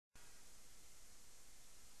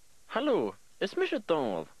Hello, is Mr.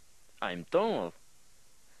 Donald? I'm Donald.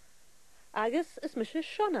 Agus is Mrs.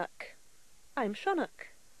 Shonnock. I'm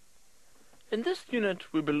Shonnock. In this unit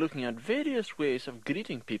we'll be looking at various ways of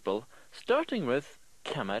greeting people, starting with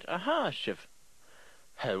Camar aha Shiv.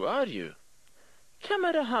 How are you?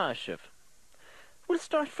 Camar aha Shiv. We'll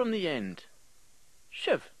start from the end.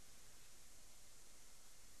 Shiv.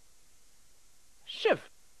 Shiv.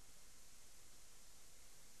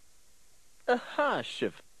 Aha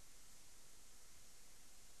Shiv.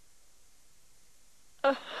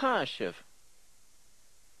 Aha Shiv.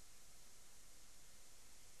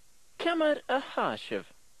 Camar aha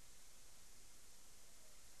Shiv.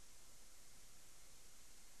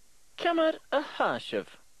 Camar aha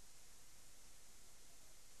Shiv.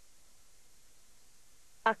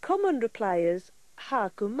 A common reply is Ha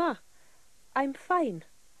guma. I'm fine.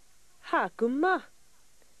 Ha guma.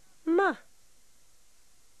 Ma.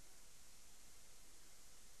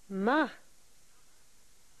 Ma.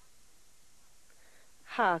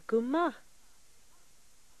 Ha guma.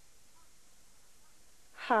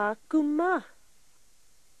 Ha guma.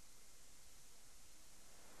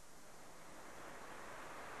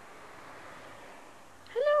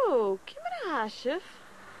 Hello, Kimara Hashif.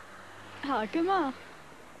 Ha guma.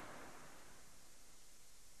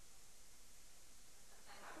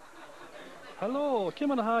 Hello,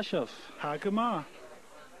 Kim and Hashif. Hagama.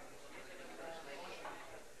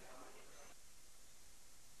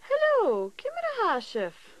 Hello, Kimara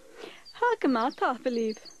Hashif. Ha guma ta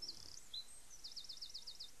believe.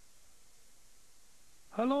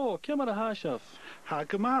 Hello, Kim and Hashif.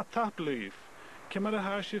 Hagama tapleaf. Kimara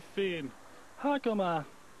Hashif Feen. Hagama.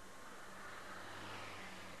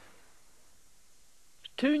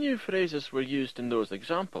 Two new phrases were used in those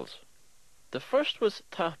examples. The first was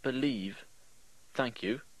ta believe. Thank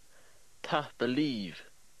you. Ta believe.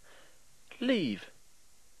 Leave.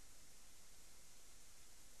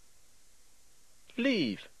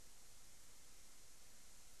 Leave.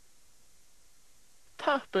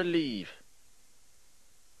 Ta believe.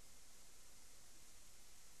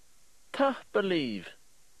 Ta believe.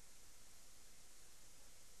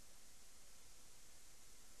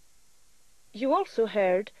 You also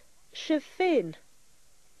heard Shiv Fain.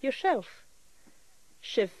 Yourself.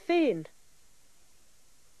 Shiv Fain.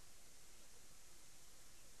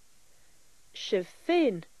 Shiv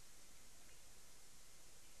Fain.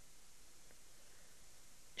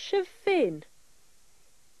 Shiv Fain.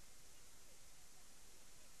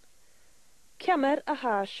 Camar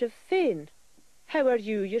aha Shiv Fain. How are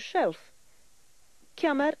you yourself?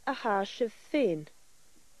 Camar aha Shiv Fain.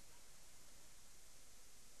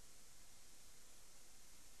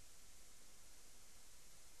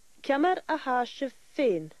 Camar aha Shiv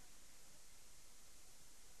Fain.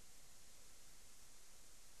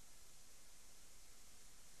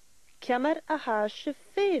 Camar aha Shiv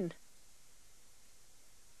Fain.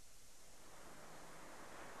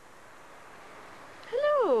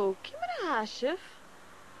 Hello, Kimara Hashif.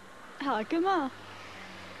 Ha guma.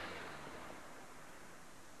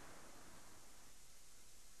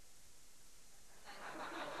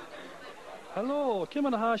 Hello, Kim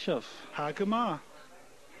and Hashif. Hagama.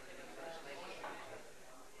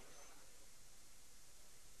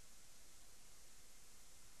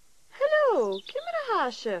 Hello, Kimara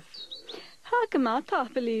Hashif. Ha guma ta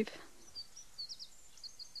believe.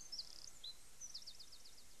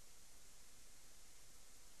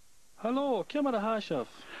 Hello, Kim and Hashif.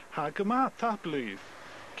 Hagama tapleaf.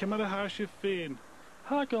 Kimara Hashif Feen.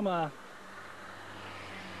 Hagama.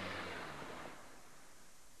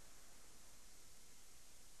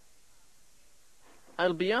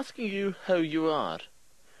 I'll be asking you how you are.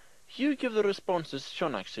 You give the responses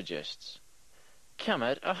Shonnock suggests.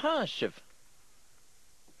 Camar aha Shiv.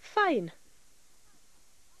 Fine.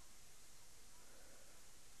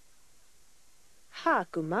 Ha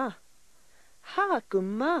guma. Ha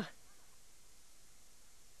guma.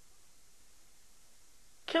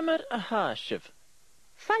 Camar aha Shiv.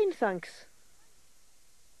 Fine, thanks.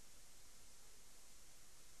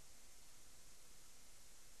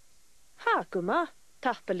 Ha guma.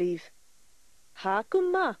 Ta believe. Ha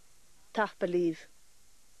guma. Ta believe.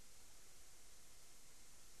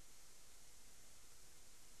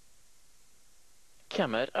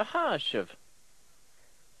 Camar aha Shiv.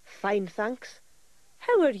 Fine, thanks.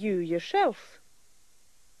 How are you yourself?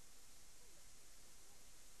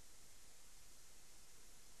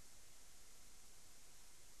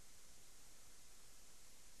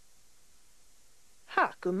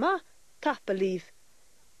 Ha guma. Ta believe.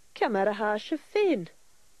 Camar aha Shiv Fain.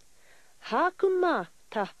 Ha guma.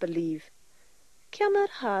 Ta believe. Camar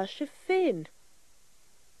aha Shiv Fain.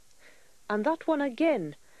 And that one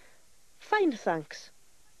again. Fine, thanks.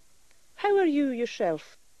 How are you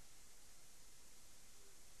yourself?